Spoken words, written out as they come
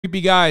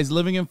creepy guys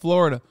living in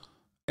Florida.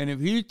 And if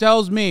he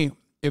tells me,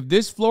 if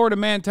this Florida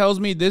man tells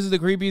me this is the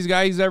creepiest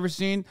guy he's ever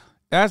seen,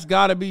 that's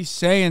got to be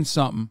saying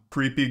something.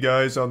 Creepy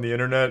guys on the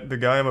internet, the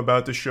guy I'm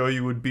about to show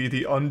you would be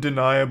the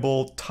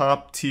undeniable,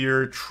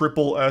 top-tier,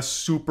 triple S,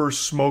 super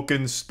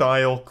smokin'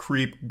 style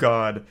creep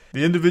god.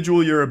 The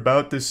individual you're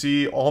about to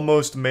see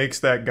almost makes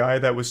that guy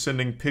that was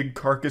sending pig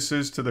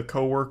carcasses to the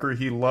coworker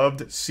he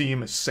loved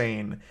seem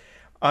sane.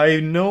 I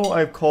know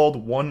I've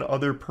called one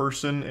other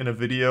person in a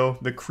video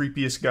the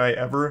creepiest guy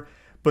ever,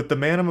 but the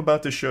man I'm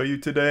about to show you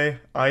today,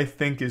 I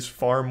think is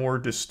far more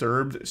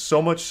disturbed,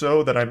 so much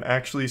so that I'm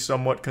actually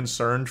somewhat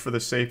concerned for the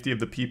safety of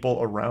the people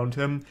around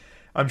him.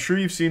 I'm sure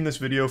you've seen this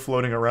video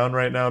floating around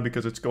right now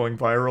because it's going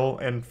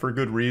viral, and for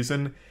good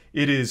reason.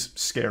 It is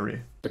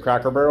scary. The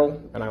Cracker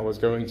Barrel, and I was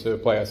going to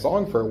play a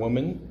song for a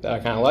woman that I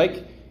kind of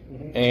like,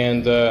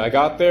 and I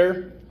got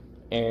there,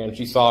 and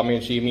she saw me,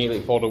 and she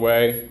immediately pulled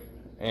away,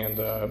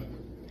 and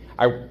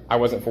I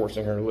wasn't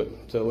forcing her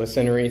to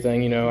listen or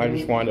anything, you know, I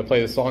just wanted to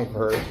play the song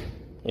for her.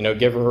 You know,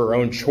 give her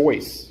own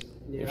choice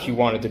if she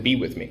wanted to be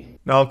with me.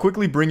 Now, I'll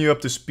quickly bring you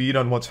up to speed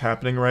on what's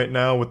happening right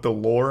now with the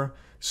lore.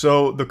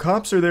 So, the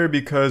cops are there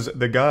because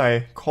the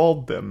guy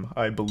called them,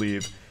 I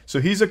believe. So,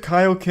 he's a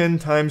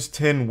Kaioken times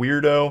 10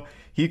 weirdo.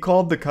 He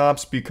called the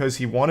cops because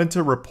he wanted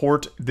to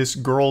report this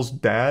girl's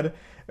dad,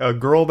 a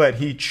girl that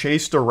he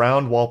chased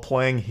around while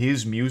playing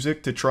his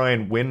music to try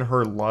and win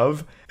her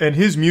love. And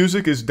his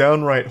music is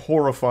downright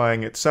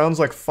horrifying. It sounds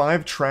like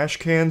 5 trash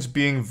cans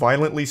being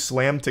violently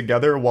slammed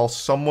together while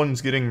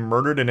someone's getting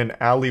murdered in an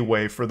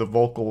alleyway for the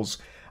vocals.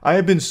 I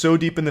have been so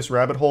deep in this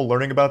rabbit hole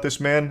learning about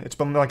this man. It's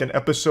been like an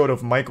episode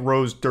of Mike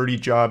Rowe's Dirty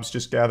Jobs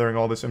just gathering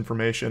all this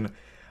information.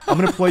 I'm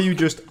gonna play you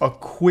just a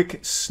quick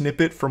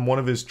snippet from one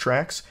of his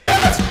tracks.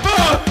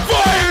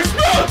 Fire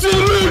sprout to the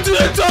moon, to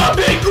the top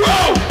and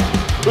grow!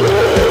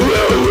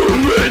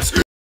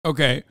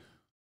 Okay,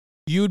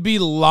 you'd be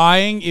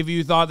lying if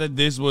you thought that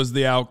this was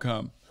the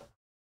outcome.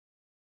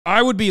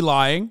 I would be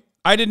lying.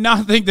 I did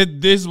not think that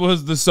this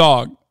was the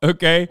song,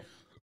 okay?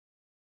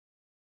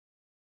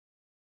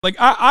 Like,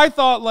 I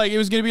thought, like, it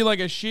was going to be, like,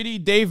 a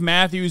shitty Dave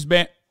Matthews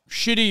band.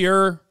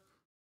 Shittier.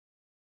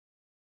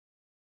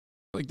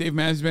 Like, Dave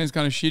Matthews Band's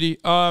kind of shitty.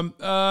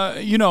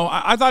 You know,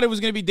 I thought it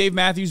was going to be Dave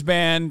Matthews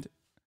Band,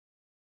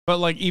 but,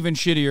 like, even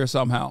shittier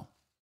somehow.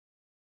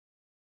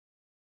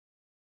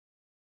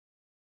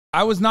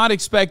 I was not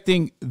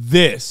expecting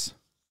this.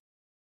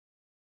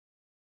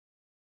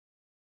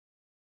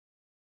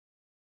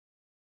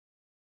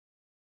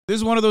 This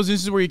is one of those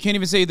instances where you can't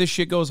even say this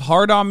shit goes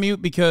hard on mute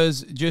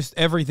because just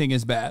everything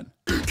is bad.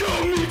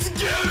 Coming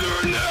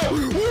together now!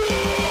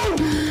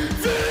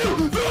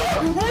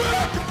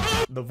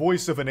 The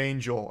voice of an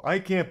angel. I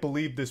can't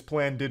believe this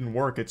plan didn't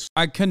work.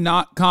 I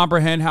cannot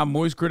comprehend how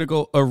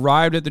MoistCr1tikal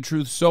arrived at the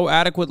truth so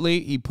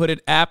adequately. He put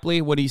it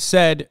aptly when he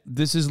said,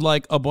 this is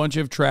like a bunch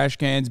of trash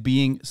cans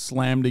being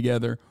slammed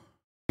together.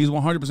 He's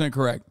 100%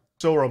 correct.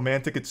 So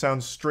romantic it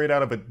sounds straight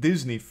out of a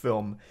Disney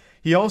film.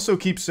 He also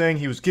keeps saying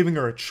he was giving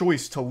her a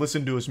choice to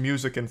listen to his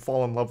music and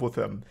fall in love with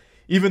him.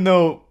 Even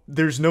though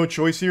there's no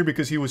choice here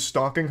because he was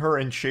stalking her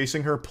and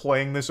chasing her,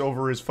 playing this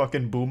over his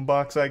fucking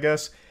boombox, I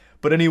guess.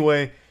 But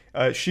anyway,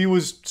 she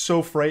was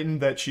so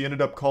frightened that she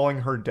ended up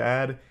calling her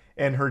dad,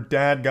 and her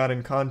dad got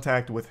in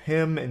contact with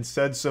him and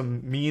said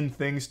some mean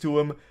things to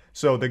him.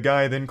 So the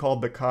guy then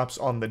called the cops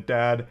on the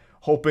dad,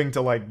 hoping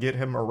to, like, get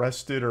him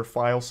arrested or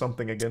file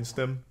something against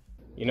him.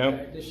 You know?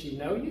 Does she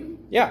know you?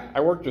 Yeah,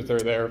 I worked with her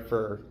there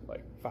for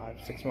like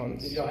 5-6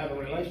 months. Did y'all have a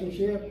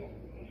relationship?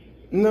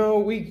 No,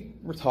 we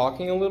were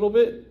talking a little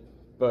bit,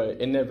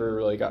 but it never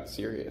really got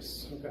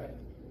serious. Okay.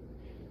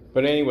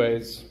 But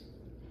anyways,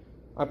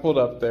 I pulled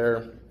up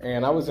there,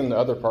 and I was in the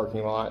other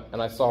parking lot,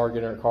 and I saw her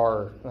get in her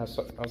car, and I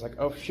was like,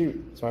 oh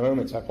shoot, it's my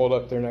moment. So I pulled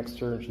up there next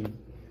to her, and she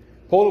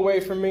pulled away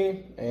from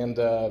me, and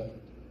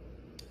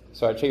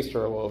so I chased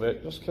her a little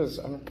bit, just because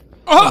I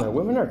don't know,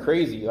 women are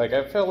crazy. Like,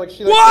 I felt like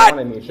she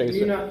wanted me to chase her. Do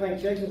you not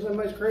think chasing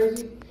somebody's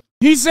crazy?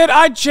 He said,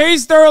 I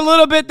chased her a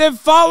little bit, then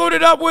followed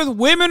it up with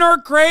women are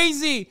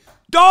crazy.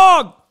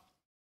 Dog,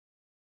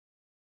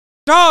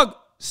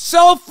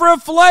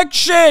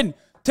 self-reflection.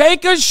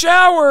 Take a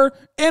shower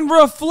and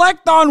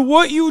reflect on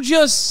what you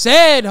just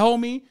said,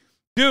 homie.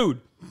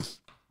 Dude,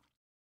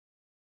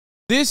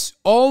 this,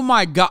 oh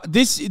my God,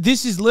 this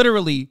is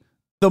literally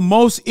the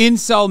most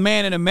incel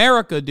man in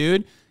America,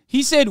 dude.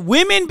 He said,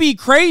 women be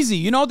crazy.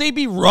 You know, they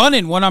be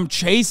running when I'm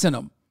chasing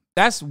them.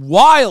 That's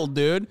wild,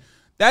 dude.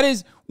 That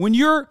is, when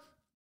you're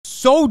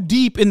so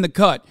deep in the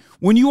cut,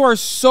 when you are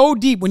so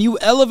deep, when you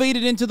elevate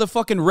it into the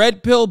fucking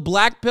red pill,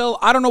 black pill,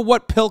 I don't know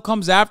what pill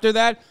comes after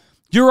that.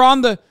 You're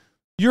on the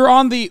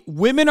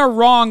women are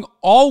wrong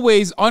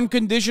always,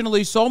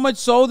 unconditionally, so much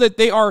so that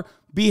they are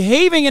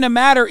behaving in a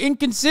manner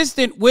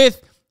inconsistent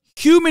with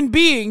human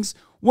beings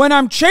when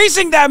I'm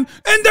chasing them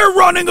and they're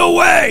running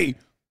away.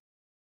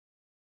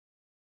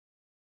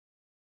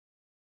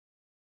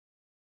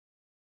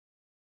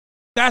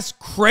 That's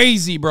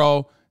crazy,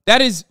 bro.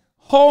 That is,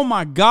 oh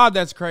my God,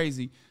 that's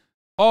crazy.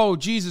 Oh,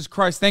 Jesus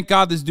Christ. Thank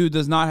God this dude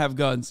does not have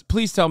guns.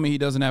 Please tell me he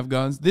doesn't have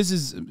guns. This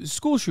is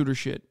school shooter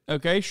shit,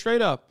 okay?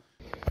 Straight up.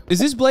 Is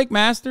this Blake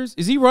Masters?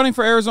 Is he running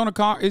for Arizona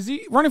Is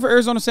he running for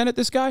Arizona Senate,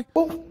 this guy?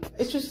 Well,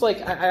 it's just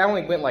like, I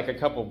only went like a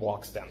couple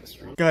blocks down the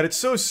street. God, it's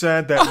so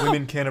sad that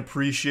women can't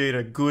appreciate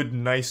a good,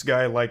 nice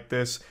guy like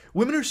this.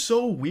 Women are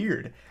so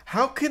weird.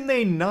 How can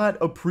they not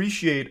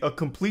appreciate a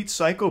complete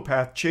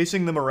psychopath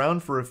chasing them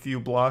around for a few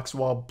blocks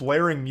while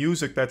blaring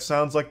music that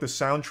sounds like the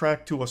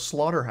soundtrack to a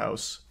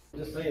slaughterhouse?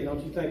 Just saying,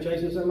 don't you think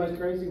chasing somebody's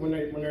crazy when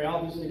they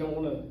obviously don't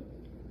want to?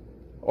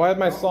 Well, I had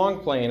my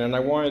song playing, and I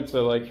wanted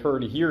to like her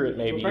to hear it,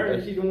 maybe. Well,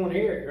 apparently she didn't want to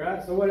hear it,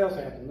 right? So what else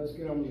happened? Let's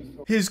get on with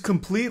these. His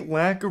complete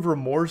lack of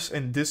remorse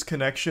and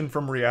disconnection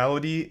from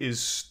reality is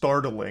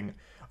startling.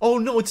 Oh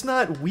no, it's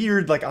not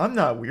weird. Like, I'm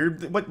not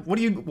weird.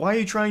 Why are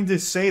you trying to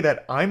say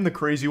that I'm the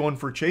crazy one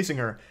for chasing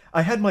her?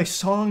 I had my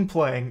song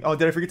playing. Oh,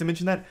 did I forget to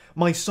mention that?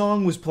 My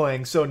song was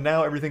playing, so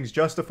now everything's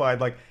justified.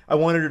 Like, I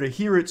wanted her to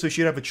hear it so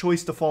she'd have a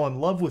choice to fall in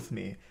love with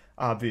me,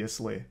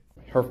 obviously.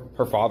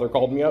 Her father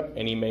called me up,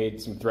 and he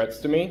made some threats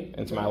to me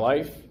and to my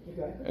life.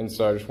 Okay. And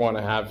so I just want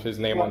to have his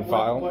name on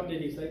file. What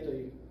did he say to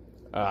you?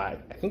 I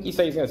think he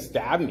said he's going to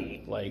stab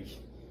me, like,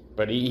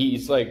 but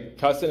he's like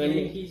cussing at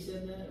me. He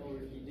said that, or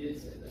he did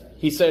say that?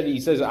 He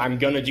says, I'm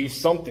going to do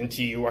something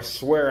to you. I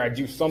swear I'd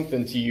do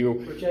something to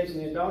you. For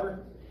chasing his daughter?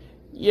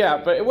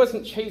 Yeah, but it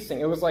wasn't chasing.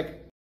 It was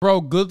like...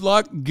 Bro, good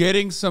luck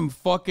getting some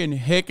fucking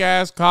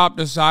hick-ass cop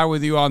to side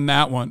with you on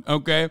that one,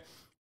 okay?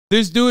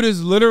 This dude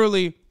is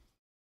literally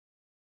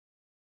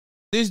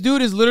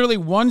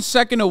 1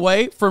 second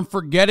away from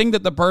forgetting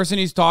that the person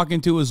he's talking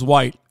to is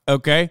white,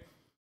 okay?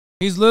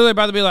 He's literally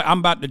about to be like, I'm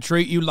about to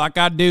treat you like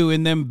I do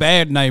in them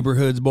bad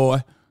neighborhoods,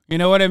 boy. You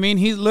know what I mean?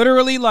 He's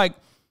literally like,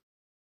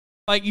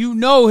 you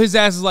know, his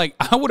ass is like,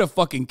 I would have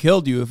fucking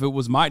killed you if it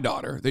was my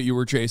daughter that you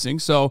were chasing.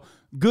 So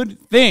good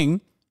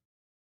thing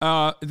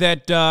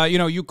that, you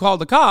know, you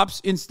called the cops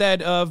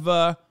instead of,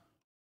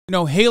 you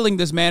know, hailing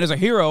this man as a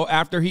hero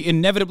after he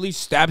inevitably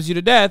stabs you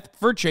to death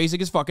for chasing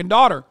his fucking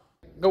daughter.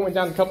 Going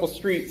down a couple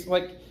streets,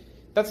 like,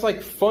 that's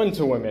like fun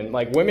to women.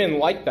 Like, women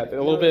like that a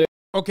little bit.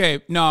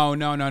 Okay, no.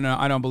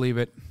 I don't believe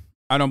it.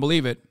 I don't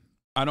believe it.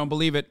 I don't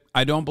believe it.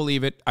 I don't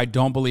believe it. I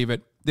don't believe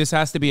it. This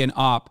has to be an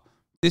op.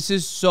 This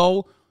is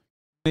so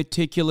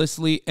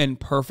meticulously and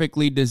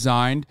perfectly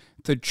designed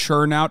to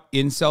churn out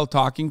incel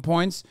talking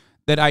points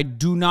that I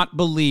do not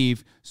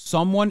believe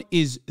someone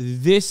is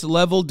this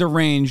level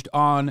deranged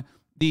on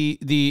the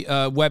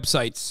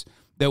websites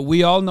that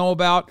we all know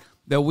about,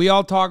 that we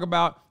all talk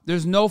about.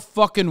 There's no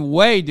fucking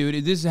way,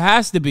 dude. This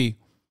has to be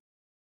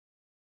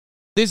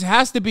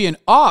an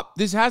op.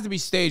 This has to be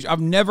staged. I've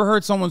never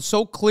heard someone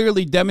so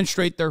clearly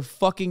demonstrate their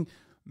fucking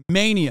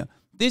mania.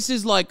 This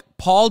is like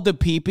Paul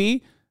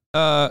DePepe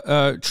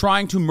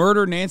trying to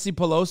murder Nancy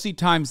Pelosi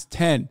times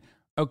 10,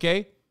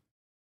 okay?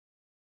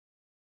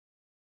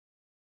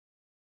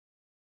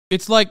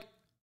 It's like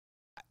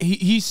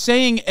he's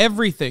saying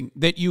everything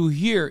that you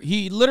hear.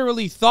 He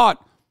literally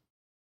thought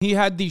he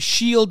had the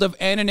shield of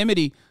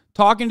anonymity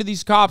talking to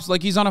these cops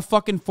like he's on a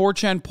fucking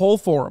 4chan poll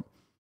forum.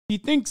 He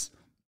thinks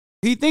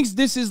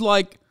this is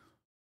like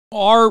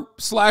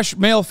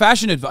r/male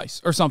fashion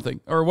advice or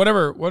something, or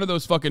whatever. One of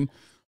those fucking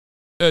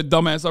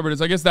dumbass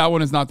subreddits. I guess that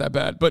one is not that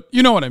bad, but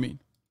you know what I mean.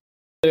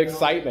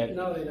 Excitement.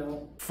 No, they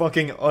don't.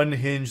 Fucking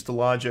unhinged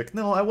logic.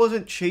 No, I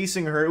wasn't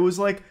chasing her. It was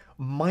like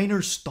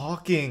minor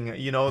stalking,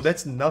 you know,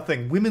 that's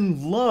nothing.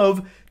 Women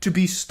love to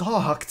be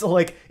stalked.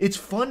 Like, it's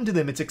fun to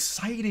them. It's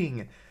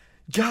exciting.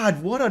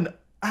 God, what an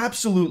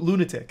absolute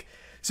lunatic.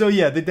 So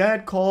yeah, the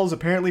dad calls,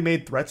 apparently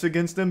made threats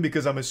against him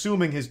because I'm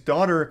assuming his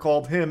daughter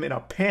called him in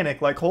a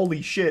panic, like,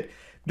 holy shit,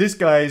 this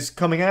guy's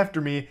coming after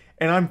me,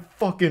 and I'm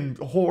fucking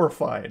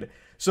horrified.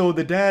 So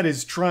the dad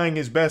is trying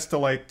his best to,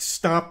 like,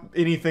 stop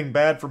anything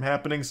bad from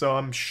happening, so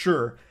I'm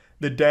sure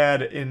the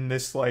dad in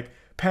this, like,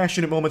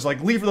 passionate moments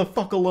like, leave her the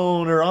fuck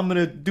alone, or I'm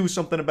gonna do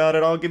something about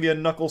it, I'll give you a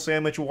knuckle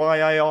sandwich,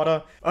 why I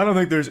oughta. I don't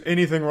think there's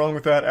anything wrong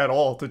with that at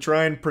all. To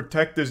try and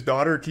protect his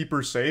daughter, keep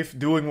her safe,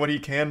 doing what he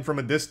can from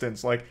a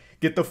distance. Like,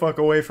 get the fuck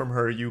away from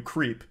her, you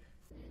creep.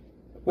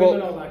 Well,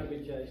 Women don't like to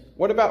be chased.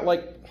 What about,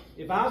 like,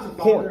 If I was a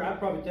porn? father, I'd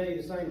probably tell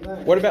you the same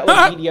thing. What about,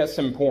 like,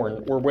 BDSM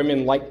porn, where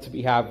women like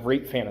to have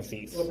rape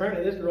fantasies? Well,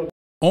 apparently this girl.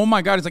 Oh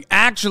my God, it's like,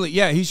 actually,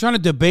 yeah, he's trying to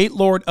debate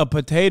Lord a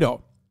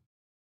potato.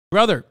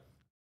 Brother,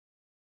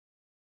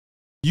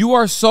 you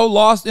are so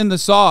lost in the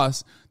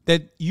sauce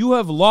that you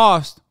have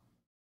lost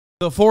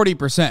the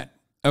 40%,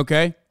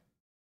 okay?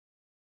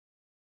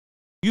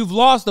 You've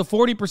lost the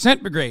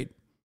 40% brigade.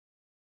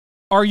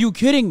 Are you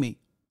kidding me?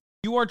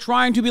 You are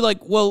trying to be like,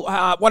 well,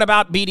 what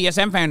about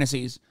BDSM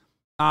fantasies?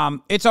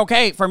 It's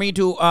okay for me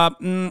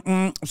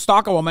to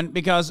stalk a woman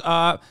because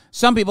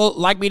some people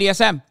like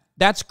BDSM.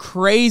 That's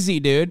crazy,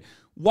 dude.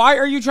 Why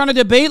are you trying to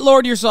debate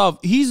Lord yourself?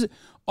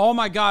 Oh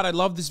my God, I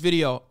love this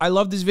video. I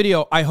love this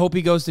video. I hope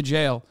he goes to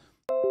jail.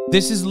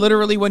 This is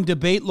literally when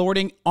debate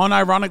lording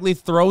unironically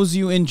throws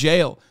you in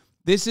jail.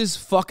 This is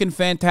fucking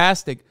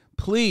fantastic.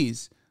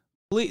 Please,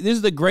 this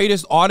is the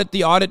greatest audit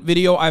the audit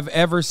video I've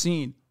ever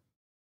seen.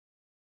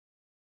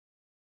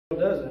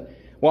 Doesn't.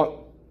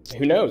 Well,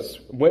 Who knows?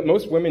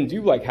 Most women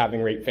do like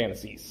having rape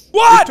fantasies.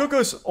 What? It took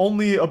us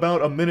only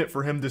about a minute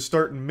for him to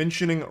start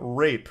mentioning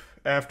rape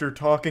after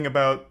talking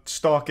about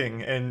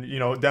stalking and, you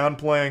know,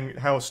 downplaying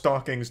how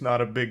stalking's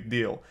not a big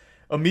deal.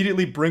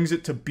 Immediately brings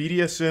it to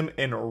BDSM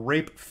and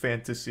rape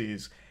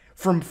fantasies.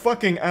 From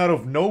fucking out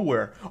of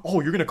nowhere.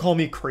 Oh, you're gonna call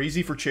me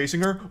crazy for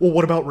chasing her? Well,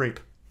 what about rape?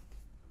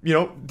 You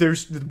know,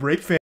 there's the rape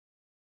fantasies.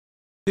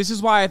 This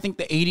is why I think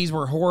the 80s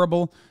were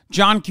horrible.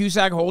 John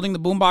Cusack holding the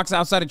boombox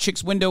outside a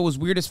chick's window was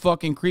weird as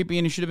fucking creepy,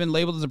 and he should have been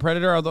labeled as a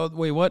predator. Although,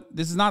 wait, what?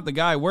 This is not the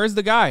guy. Where's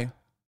the guy?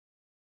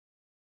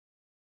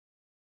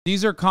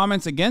 These are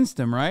comments against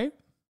him, right?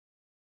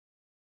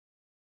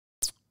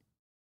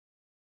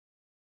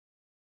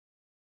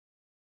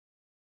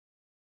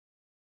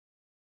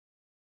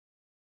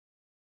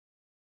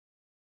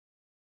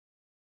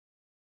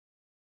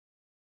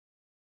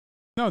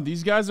 No,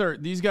 this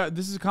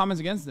is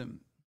comments against him.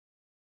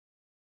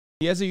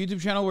 He has a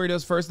YouTube channel where he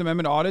does First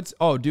Amendment audits.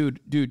 Oh, dude,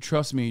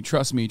 trust me.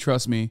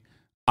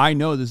 I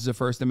know this is a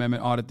First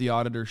Amendment audit, the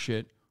auditor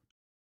shit.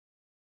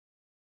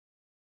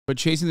 But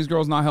chasing this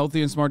girl is not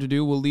healthy and smart to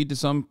do, will lead to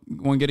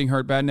someone getting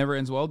hurt bad, never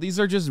ends well. These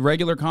are just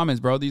regular comments,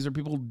 bro. These are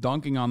people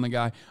dunking on the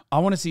guy. I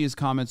want to see his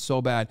comments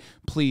so bad.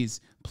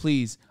 Please.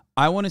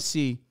 I want to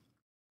see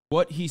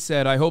what he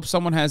said. I hope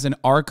someone has an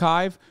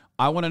archive.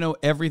 I want to know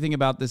everything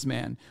about this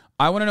man.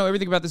 I want to know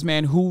everything about this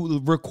man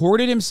who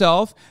recorded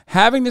himself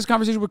having this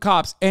conversation with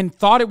cops and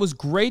thought it was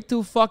great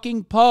to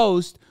fucking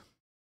post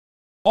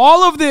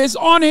all of this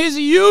on his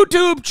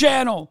YouTube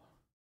channel.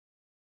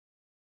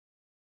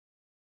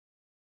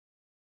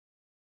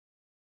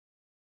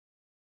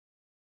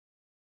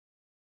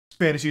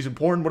 Fantasy is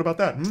important. What about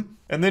that?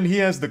 And then he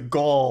has the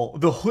gall,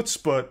 the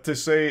chutzpah to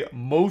say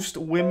most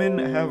women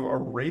have a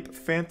rape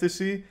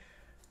fantasy.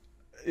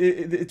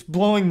 It's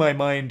blowing my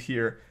mind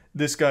here,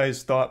 this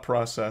guy's thought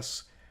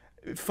process.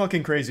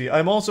 Fucking crazy.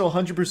 I'm also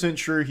 100%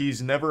 sure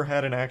he's never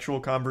had an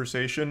actual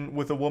conversation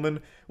with a woman.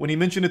 When he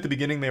mentioned at the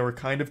beginning they were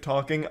kind of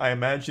talking, I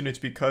imagine it's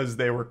because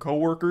they were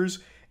coworkers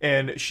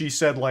and she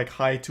said like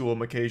hi to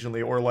him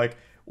occasionally, or like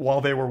while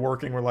they were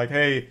working were like,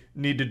 hey,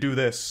 need to do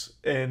this.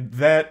 And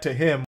that to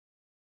him.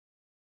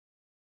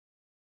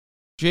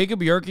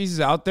 Jacob Yerkes is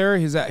out there.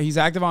 He's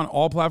active on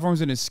all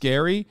platforms and is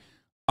scary.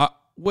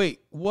 Wait,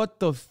 what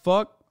the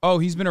fuck? Oh,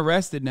 he's been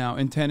arrested now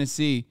in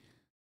Tennessee.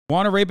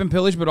 Want to rape and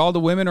pillage, but all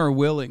the women are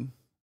willing.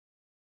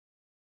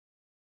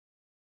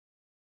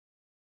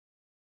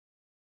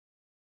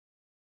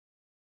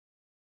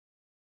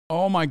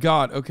 Oh my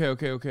God.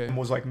 Okay.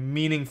 Was like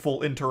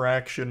meaningful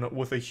interaction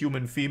with a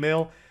human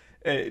female.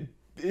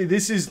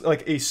 This is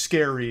like a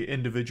scary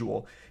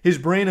individual. His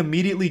brain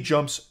immediately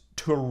jumps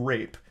to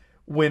rape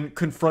when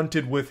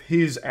confronted with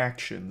his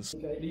actions.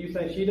 Okay. Do you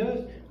think she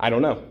does? I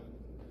don't know.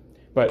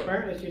 But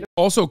Apparently she does.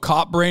 Also,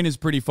 cop brain is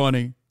pretty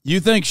funny. You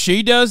think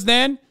she does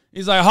then?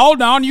 He's like,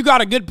 hold on, you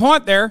got a good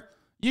point there.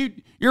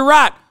 You're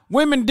right.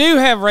 Women do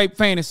have rape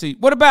fantasy.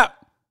 What about,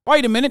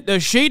 wait a minute,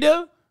 does she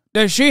do?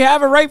 Does she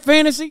have a rape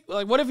fantasy?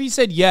 Like, what if he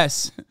said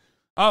yes?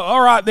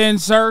 All right then,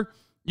 sir.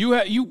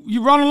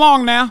 You run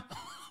along now.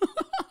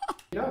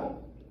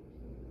 No.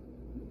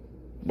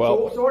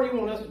 well, So what do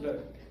you want us to do?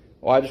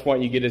 well, I just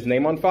want you to get his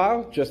name on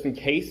file just in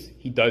case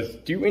he does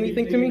do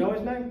anything Do to you me. know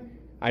his name?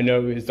 I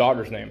know his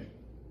daughter's name.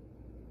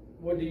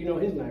 What do you know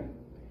his name?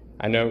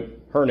 I know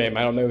her name.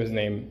 I don't know his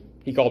name.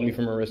 He called me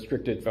from a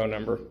restricted phone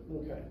number.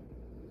 Okay.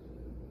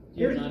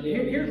 You have an idea?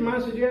 Here's my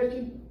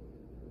suggestion.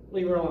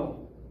 Leave her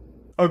alone.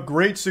 A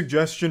great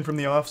suggestion from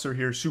the officer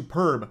here.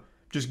 Superb.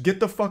 Just get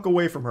the fuck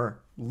away from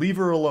her. Leave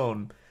her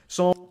alone.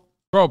 So,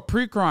 Bro,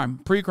 pre-crime.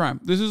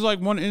 This is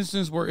like one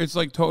instance where it's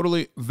like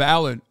totally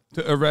valid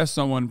to arrest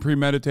someone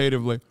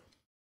premeditatively.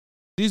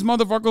 These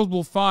motherfuckers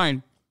will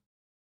find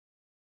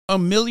a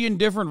million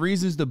different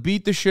reasons to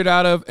beat the shit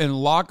out of and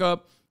lock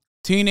up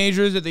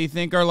teenagers that they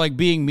think are like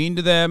being mean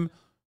to them.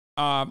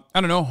 I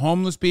don't know,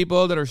 homeless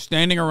people that are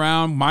standing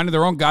around minding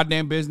their own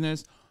goddamn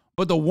business.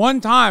 But the one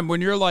time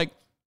when you're like,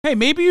 hey,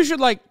 maybe you should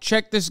like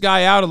check this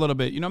guy out a little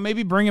bit, you know,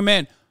 maybe bring him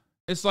in.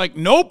 It's like,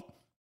 nope,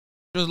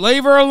 just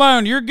leave her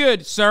alone. You're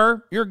good,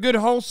 sir. You're a good,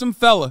 wholesome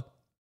fella.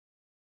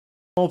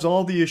 solves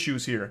all the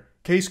issues here.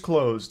 Case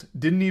closed.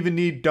 Didn't even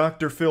need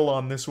Dr. Phil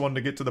on this one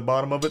to get to the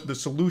bottom of it. The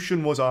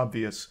solution was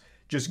obvious.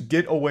 Just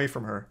get away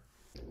from her.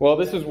 Well,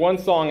 this was one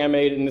song I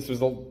made, and this was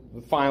the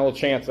final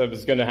chance I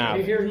was going to have.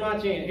 Here's my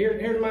chance.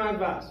 Here's my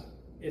advice.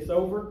 It's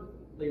over.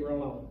 Leave her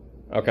alone.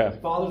 Okay.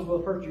 Fathers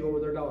will hurt you over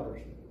their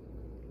daughters.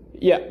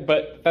 Yeah,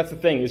 but that's the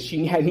thing, is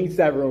she needs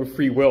to have her own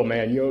free will,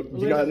 man. You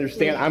don't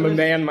understand. I'm a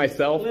man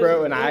myself,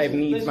 bro, and I have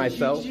needs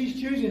myself. She's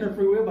choosing her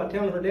free will by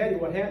telling her daddy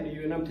what happened to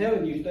you, and I'm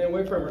telling you, stay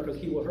away from her because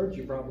he will hurt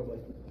you probably.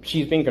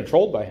 She's being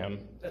controlled by him.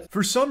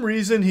 For some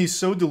reason, he's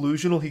so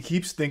delusional, he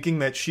keeps thinking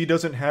that she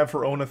doesn't have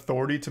her own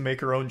authority to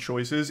make her own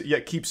choices,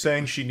 yet keeps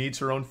saying she needs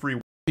her own free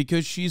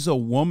Because she's a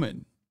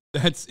woman.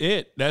 That's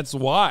it. That's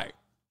why.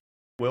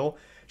 will.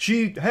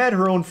 She had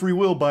her own free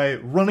will by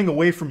running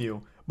away from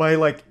you. By,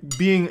 like,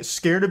 being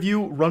scared of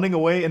you, running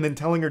away, and then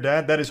telling her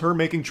dad that is her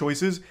making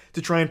choices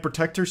to try and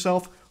protect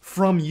herself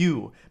from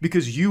you.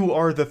 Because you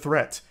are the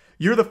threat.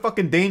 You're the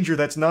fucking danger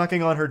that's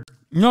knocking on her.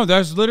 No,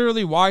 that's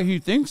literally why he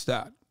thinks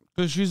that.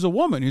 Because she's a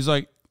woman. He's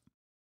like,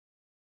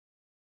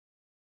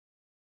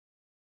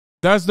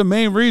 that's the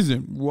main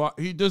reason why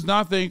he does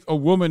not think a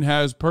woman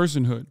has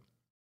personhood.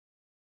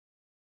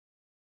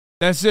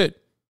 That's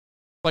it.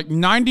 Like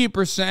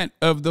 90%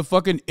 of the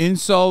fucking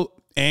insult,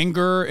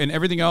 anger, and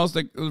everything else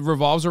that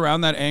revolves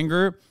around that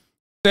anger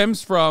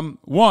stems from,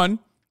 one,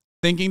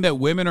 thinking that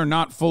women are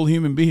not full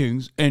human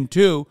beings, and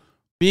two,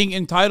 being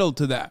entitled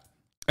to that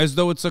as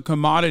though it's a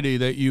commodity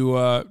that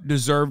you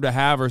deserve to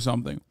have or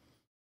something.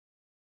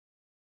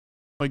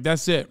 Like,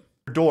 that's it.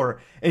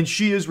 Door, and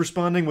she is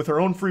responding with her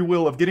own free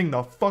will of getting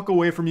the fuck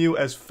away from you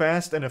as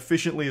fast and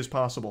efficiently as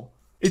possible.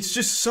 It's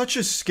just such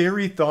a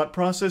scary thought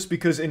process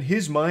because in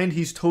his mind,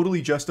 he's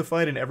totally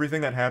justified in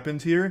everything that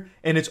happened here,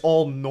 and it's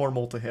all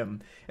normal to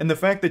him. And the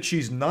fact that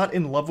she's not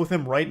in love with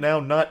him right now,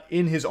 not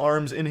in his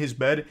arms, in his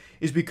bed,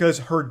 is because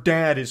her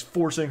dad is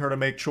forcing her to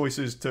make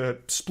choices to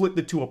split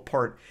the two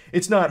apart.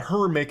 It's not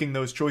her making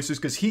those choices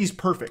because he's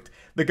perfect.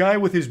 The guy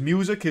with his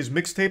music, his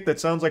mixtape that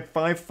sounds like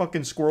 5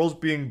 fucking squirrels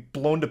being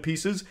blown to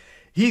pieces,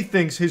 he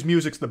thinks his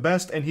music's the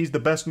best and he's the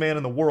best man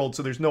in the world,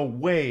 so there's no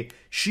way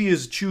she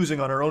is choosing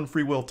on her own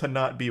free will to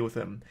not be with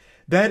him.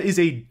 That is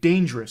a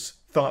dangerous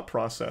thought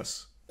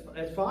process.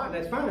 That's fine.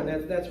 That's fine.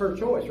 That's her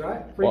choice,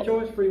 right? Free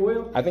choice, free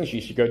will. I think she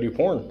should go do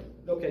porn.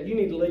 Okay, you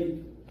need to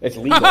leave. It's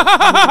legal.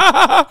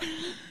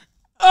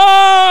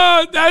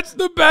 Oh, that's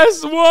the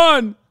best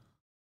one.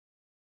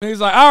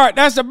 He's like, all right,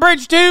 that's a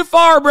bridge too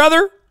far,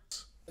 brother.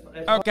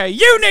 Okay,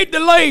 you need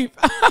to leave.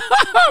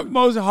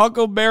 Most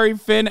Huckleberry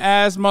Finn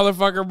ass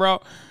motherfucker,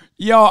 bro.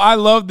 Yo, I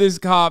love this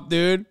cop,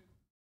 dude.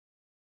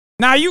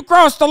 Now you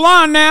crossed the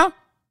line now.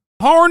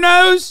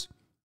 Pornos?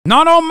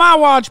 Not on my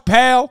watch,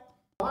 pal.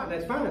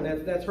 That's fine.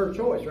 That's her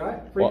choice, right?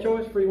 Free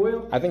choice, free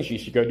will. I think she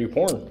should go do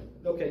porn.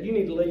 Okay, you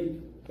need to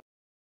leave.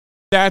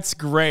 That's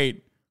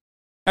great.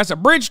 That's a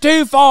bridge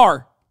too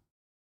far.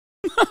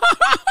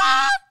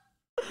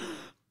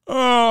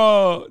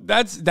 Oh,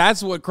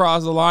 that's what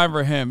crossed the line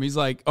for him. He's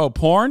like, oh,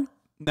 porn?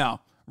 No.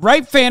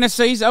 Rape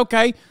fantasies?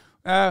 Okay.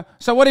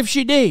 So what if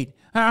she did?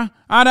 I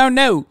don't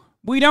know.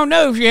 We don't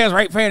know if she has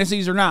rape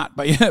fantasies or not.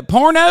 But yeah,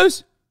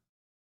 pornos?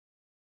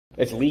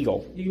 It's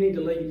legal. You need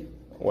to leave.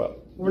 Well,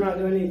 we're not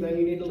doing anything.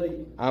 You need to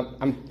leave.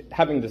 I'm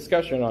having a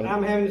discussion on...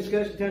 I'm having a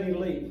discussion telling you to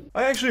leave.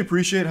 I actually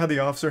appreciate how the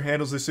officer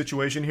handles this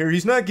situation here.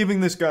 He's not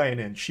giving this guy an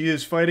inch. He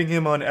is fighting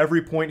him on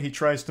every point he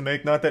tries to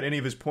make. Not that any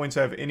of his points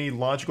have any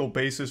logical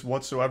basis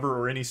whatsoever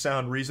or any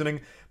sound reasoning,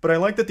 but I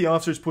like that the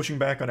officer's pushing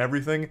back on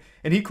everything,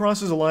 and he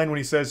crosses a line when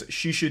he says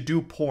she should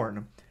do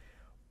porn.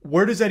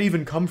 Where does that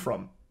even come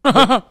from?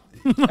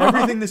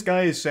 Everything this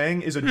guy is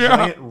saying is a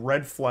giant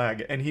red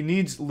flag, and he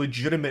needs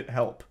legitimate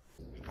help.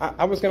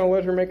 I was going to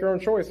let her make her own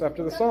choice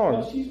after the song.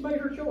 Well, she's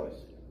made her choice.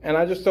 And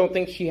I just don't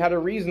think she had a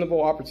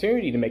reasonable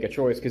opportunity to make a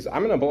choice because I'm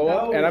going to blow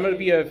up and I'm going to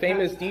be a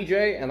famous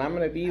DJ and I'm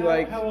going to be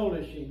like... How old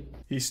is she?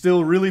 He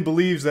still really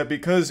believes that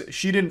because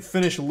she didn't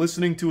finish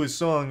listening to his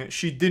song,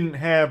 she didn't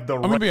have the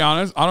right... I'm going to be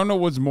honest. I don't know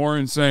what's more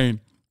insane.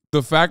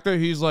 The fact that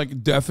he's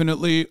like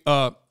definitely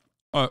a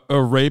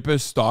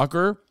rapist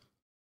stalker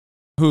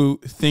who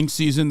thinks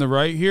he's in the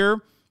right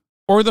here,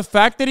 or the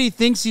fact that he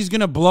thinks he's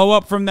going to blow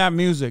up from that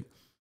music.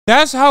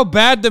 That's how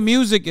bad the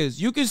music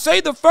is. You can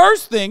say the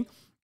first thing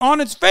on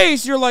its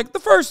face. You're like, the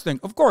first thing.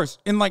 Of course,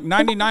 in like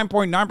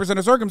 99.9%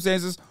 of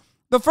circumstances,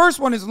 the first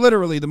one is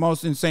literally the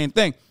most insane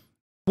thing.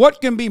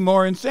 What can be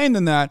more insane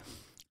than that?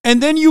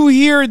 And then you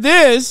hear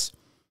this.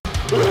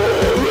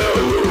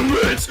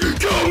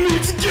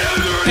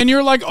 And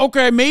you're like,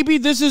 okay, maybe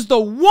this is the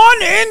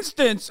one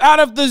instance out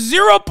of the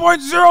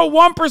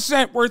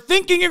 0.01% where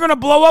thinking you're going to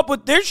blow up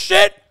with this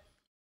shit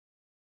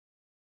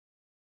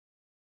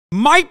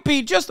might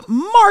be just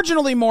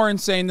marginally more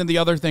insane than the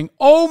other thing.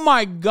 Oh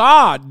my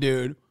God,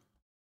 dude.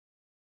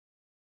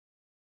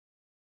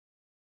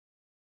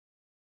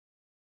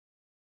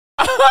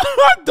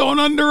 Don't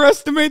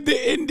underestimate the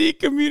indie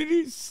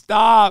community.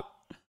 Stop.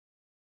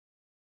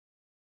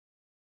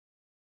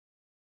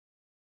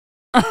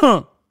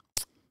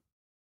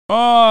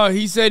 Oh,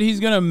 he said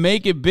he's going to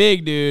make it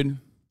big, dude.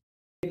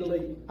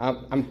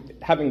 I'm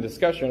having a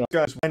discussion.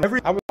 I have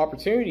an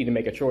opportunity to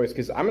make a choice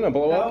because I'm going to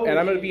blow up and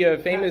I'm going to be a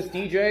famous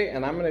DJ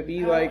and I'm going to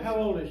be like... How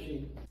old is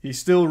she? He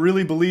still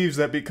really believes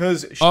that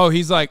because...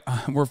 he's like,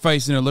 we're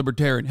facing a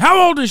libertarian.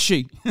 How old is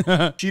she?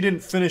 She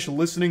didn't finish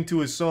listening to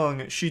his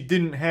song. She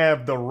didn't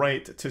have the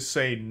right to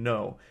say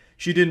no.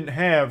 She didn't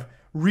have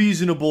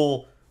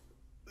reasonable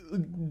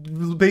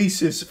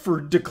basis for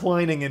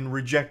declining and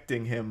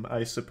rejecting him,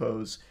 I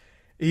suppose.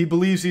 He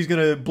believes he's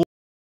going to...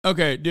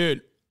 Okay,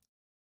 dude.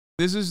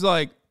 This is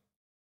like...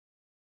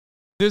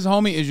 This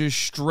homie is just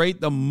straight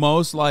the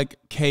most, like,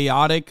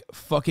 chaotic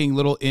fucking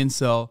little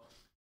incel.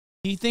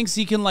 He thinks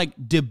he can, like,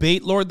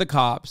 debate Lord the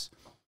Cops.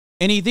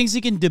 And he thinks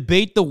he can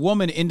debate the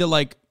woman into,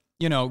 like,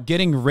 you know,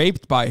 getting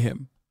raped by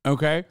him.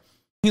 Okay?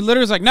 He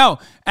literally is like, no,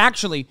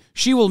 actually,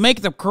 she will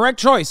make the correct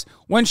choice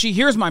when she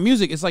hears my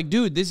music. It's like,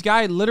 dude, this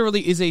guy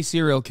literally is a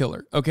serial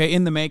killer, okay,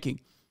 in the making.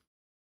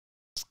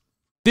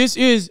 This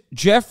is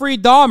Jeffrey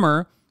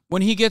Dahmer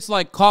when he gets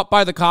like caught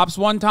by the cops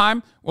one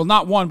time. Well,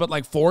 not one, but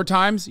like 4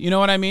 times. You know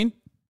what I mean?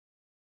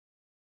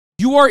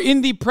 You are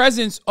in the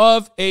presence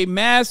of a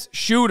mass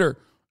shooter,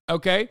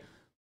 okay?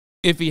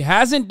 If he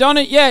hasn't done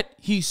it yet,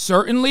 he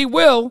certainly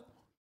will.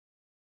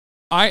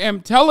 I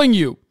am telling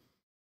you.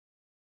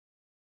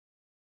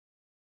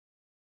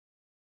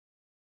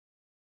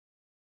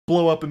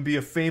 Blow up and be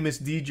a famous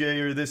DJ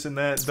or this and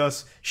that.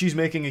 Thus, she's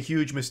making a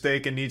huge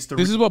mistake and needs to...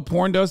 This is what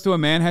porn does to a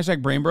man.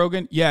 Hashtag brain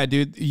broken. Yeah,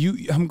 dude.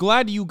 I'm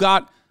glad you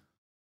got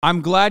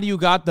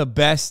the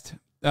best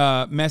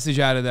message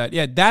out of that.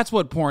 Yeah, that's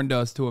what porn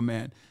does to a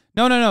man.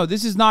 No.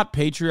 This is not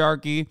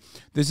patriarchy.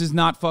 This is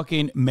not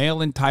fucking male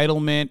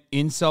entitlement,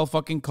 incel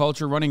fucking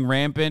culture running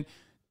rampant.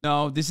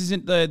 No, this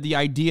isn't the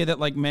idea that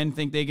like men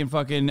think they can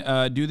fucking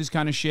do this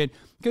kind of shit.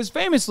 Because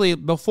famously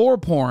before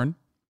porn,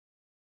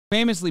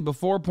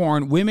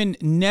 women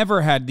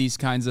never had these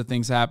kinds of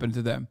things happen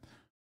to them.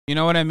 You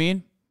know what I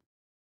mean?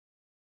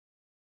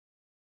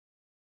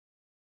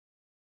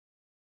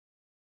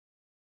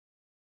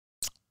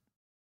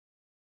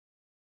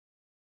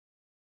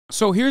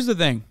 So here's the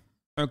thing,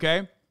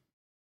 okay?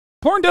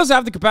 Porn does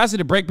have the capacity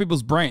to break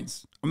people's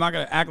brains. I'm not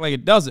going to act like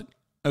it doesn't,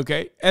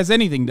 okay? As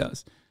anything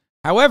does.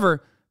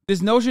 However,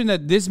 this notion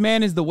that this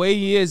man is the way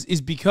he is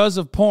because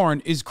of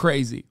porn is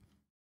crazy,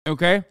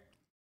 okay?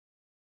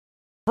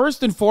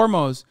 First and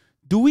foremost,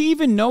 do we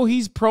even know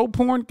he's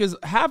pro-porn? Because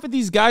half of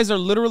these guys are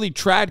literally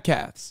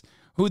tradcaths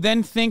who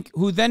then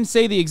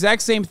say the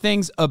exact same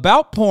things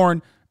about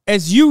porn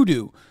as you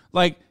do.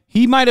 Like,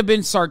 he might have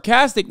been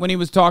sarcastic when he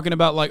was talking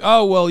about like,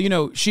 oh, well, you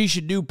know, she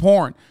should do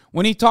porn.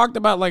 When he talked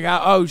about like,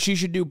 oh, she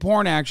should do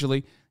porn,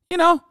 actually, you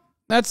know,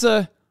 that's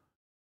a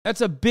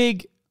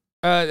big,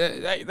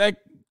 like,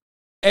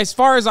 as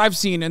far as I've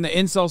seen in the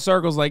incel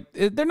circles, like,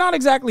 they're not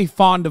exactly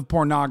fond of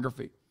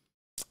pornography.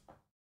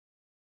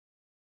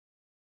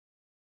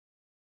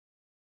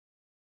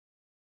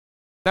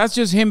 That's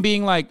just him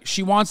being like,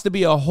 she wants to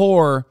be a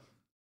whore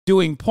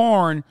doing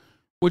porn,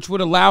 which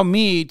would allow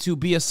me to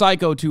be a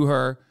psycho to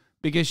her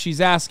because she's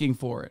asking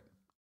for it.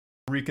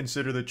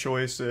 Reconsider the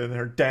choice and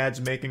her dad's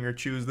making her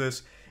choose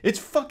this. It's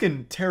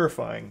fucking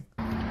terrifying.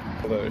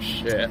 Oh,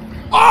 shit.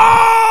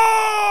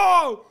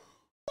 Oh!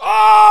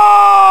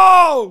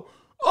 Oh!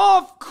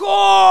 Of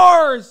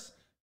course!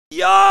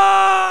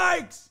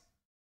 Yikes!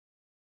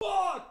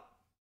 Fuck!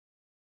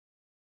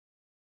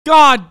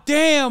 God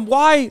damn,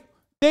 why?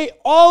 They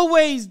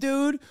always,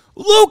 dude.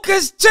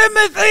 Lucas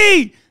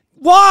Timothy!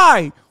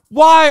 Why?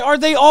 Why are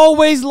they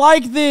always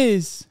like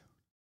this?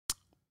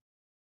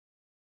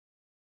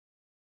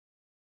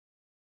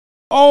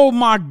 Oh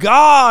my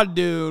God,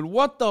 dude.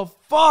 What the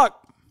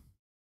fuck?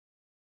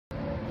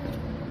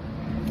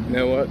 You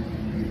know what?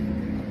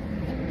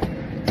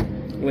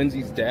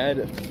 Lindsay's dad,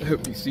 I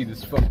hope you see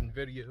this fucking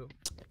video.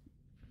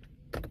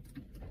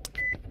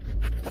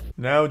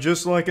 Now,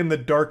 just like in The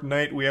Dark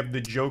Knight, we have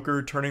the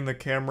Joker turning the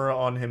camera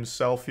on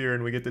himself here,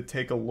 and we get to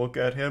take a look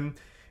at him.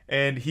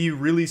 And he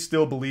really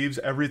still believes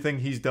everything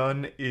he's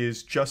done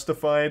is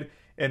justified,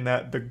 and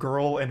that the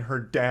girl and her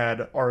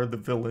dad are the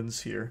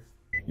villains here.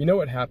 You know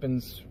what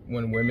happens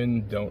when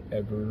women don't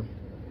ever,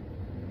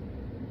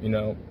 you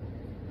know,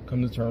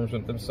 come to terms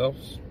with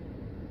themselves?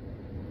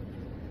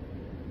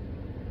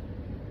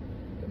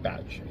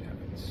 Bad shit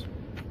happens.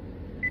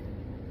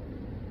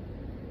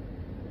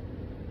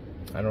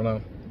 I don't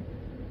know.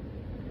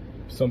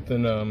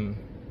 Something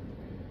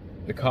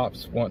the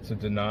cops want to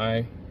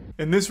deny.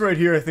 And this right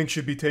here I think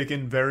should be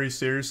taken very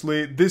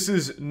seriously. This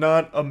is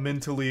not a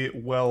mentally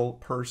well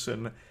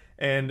person.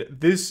 And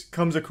this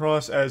comes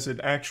across as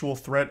an actual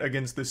threat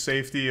against the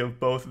safety of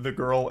both the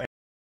girl and...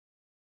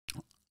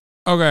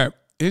 Okay,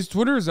 his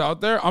Twitter is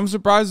out there. I'm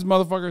surprised this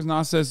motherfucker's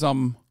not said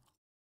something.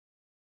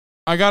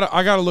 I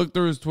gotta look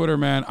through his Twitter,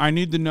 man. I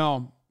need to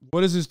know,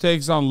 what is his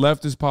takes on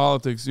leftist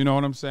politics? You know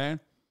what I'm saying?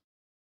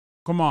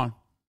 Come on.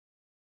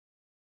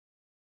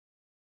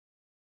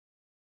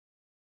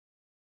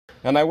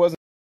 And I wasn't.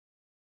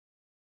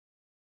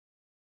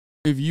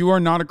 If you are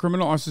not a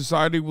criminal, our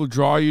society will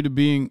draw you to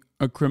being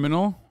a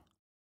criminal.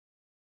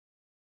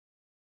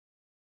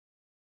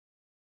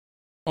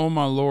 Oh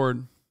my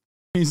Lord.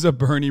 He's a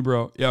Bernie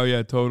bro.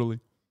 Yeah, totally.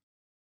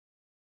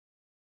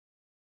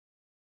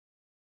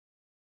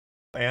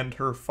 And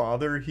her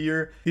father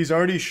here. He's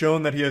already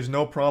shown that he has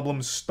no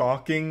problem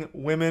stalking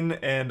women,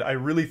 and I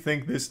really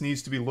think this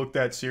needs to be looked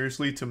at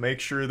seriously to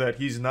make sure that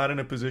he's not in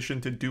a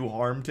position to do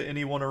harm to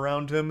anyone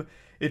around him.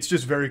 It's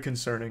just very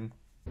concerning.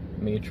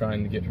 Me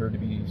trying to get her to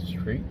be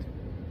straight.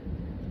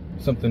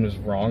 Something is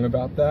wrong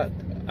about that.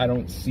 I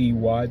don't see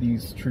why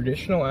these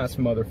traditional ass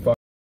motherfuckers.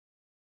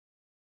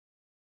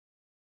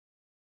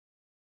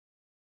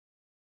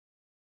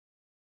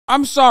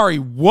 I'm sorry,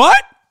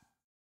 what?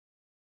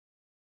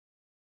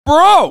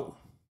 Bro.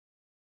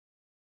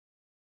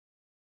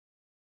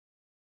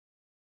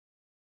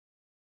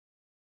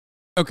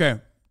 Okay,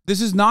 this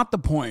is not the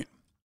point.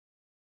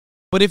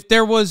 But if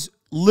there was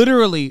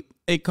literally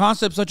a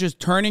concept such as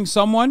turning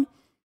someone,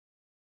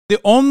 the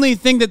only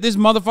thing that this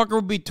motherfucker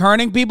would be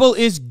turning people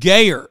is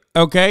gayer,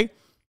 okay?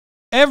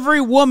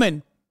 Every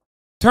woman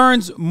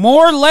turns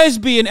more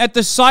lesbian at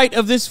the sight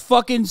of this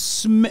fucking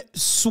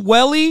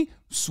smelly,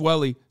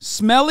 sweaty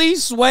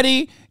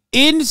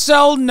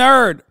incel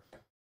nerd.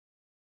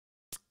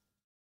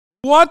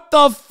 What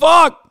the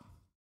fuck?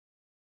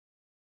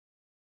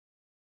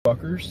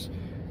 Fuckers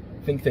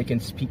think they can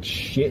speak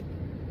shit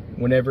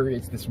whenever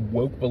it's this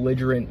woke,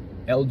 belligerent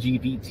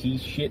LGBT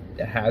shit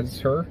that has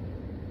her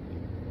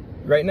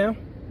right now.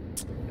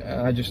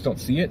 I just don't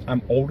see it.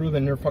 I'm older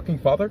than her fucking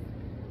father.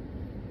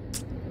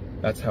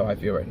 That's how I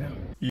feel right now.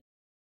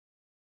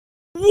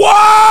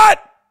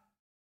 What?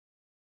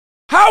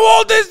 How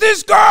old is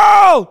this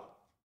girl?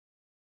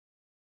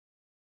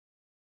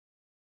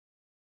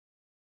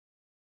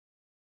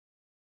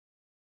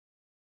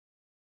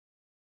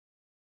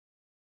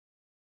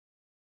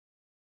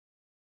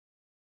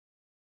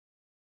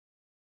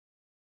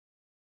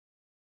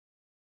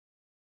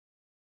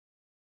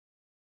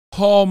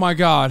 Oh my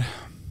God.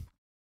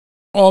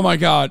 Oh my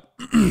God.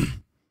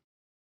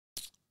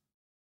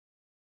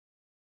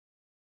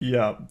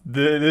 Yeah,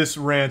 this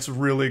rant's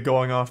really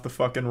going off the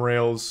fucking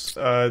rails.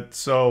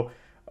 So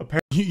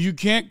apparently You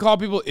can't call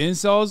people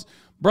incels?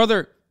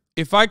 Brother,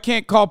 if I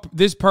can't call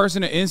this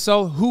person an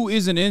incel, who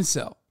is an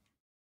incel?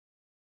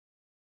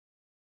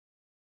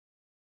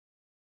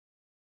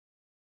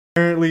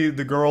 apparently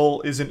the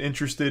girl isn't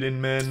interested in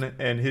men,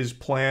 and his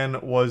plan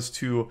was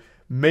to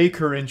make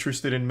her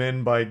interested in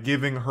men by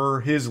giving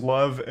her his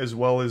love as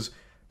well as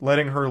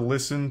letting her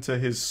listen to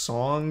his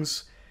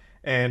songs.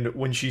 And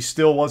when she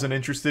still wasn't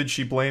interested,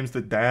 she blames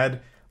the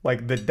dad.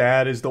 Like, the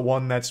dad is the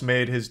one that's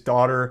made his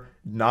daughter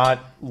not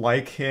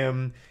like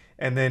him,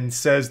 and then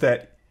says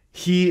that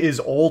he is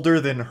older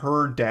than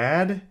her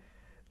dad.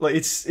 Like,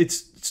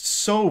 it's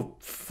so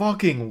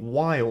fucking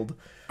wild.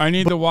 I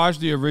need to watch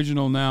the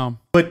original now.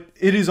 But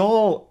it is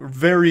all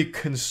very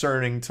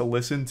concerning to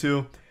listen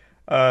to.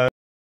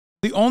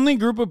 The only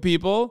group of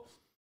people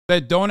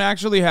that don't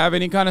actually have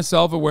any kind of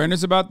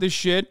self-awareness about this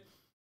shit,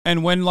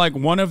 and when like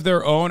one of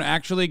their own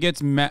actually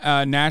gets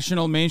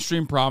national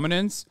mainstream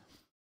prominence,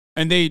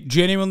 and they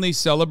genuinely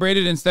celebrate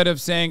it instead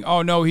of saying,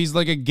 oh no, he's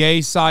like a gay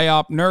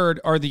psyop nerd,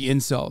 are the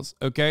incels,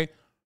 okay?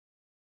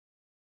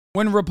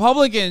 When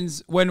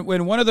Republicans, when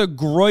one of the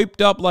groiped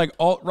up like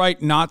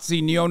alt-right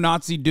Nazi,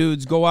 neo-Nazi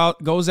dudes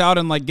goes out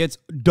and like gets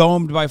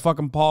domed by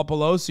fucking Paul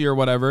Pelosi or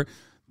whatever,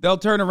 they'll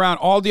turn around.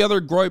 All the other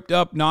groiped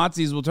up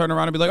Nazis will turn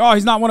around and be like, oh,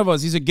 he's not one of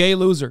us. He's a gay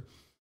loser.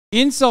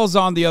 Incels,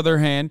 on the other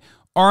hand,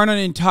 are on an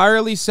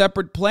entirely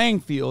separate playing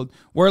field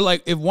where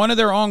like if one of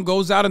their own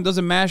goes out and does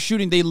a mass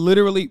shooting, they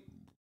literally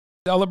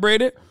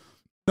celebrate it,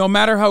 no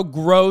matter how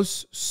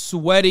gross,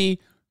 sweaty,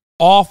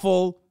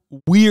 awful,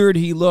 weird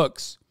he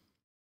looks.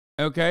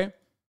 Okay?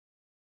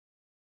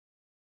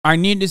 I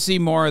need to see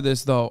more of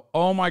this though.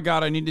 Oh my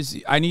God, I need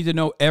to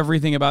know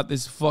everything about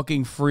this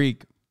fucking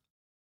freak.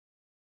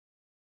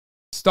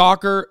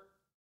 Stalker.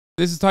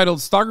 This is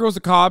titled, Stalker Goes to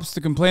Cops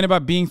to Complain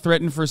About Being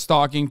Threatened for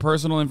Stalking,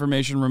 Personal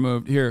Information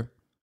Removed. Here.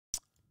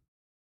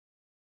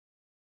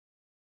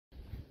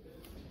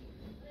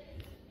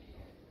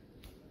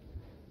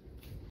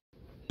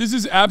 This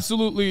is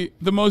absolutely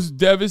the most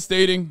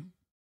devastating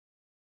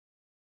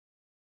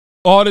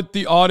audit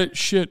the audit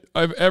shit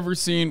I've ever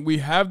seen. We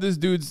have this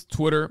dude's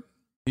Twitter.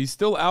 He's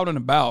still out and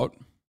about.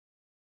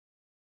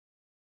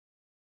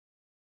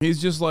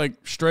 He's just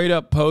like straight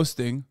up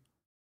posting.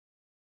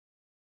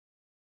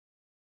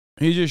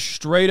 He's just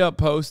straight up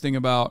posting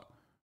about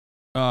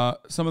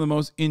some of the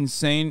most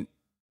insane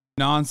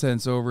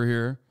nonsense over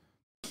here.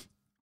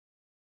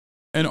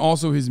 And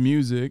also his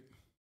music.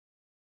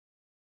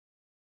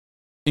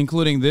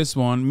 Including this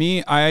one.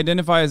 Me, I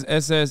identify as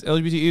SS.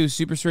 LGBTQ,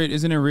 super straight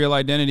isn't a real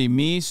identity.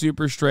 Me,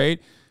 super straight.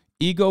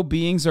 Ego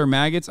beings are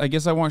maggots. I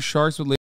guess I want sharks with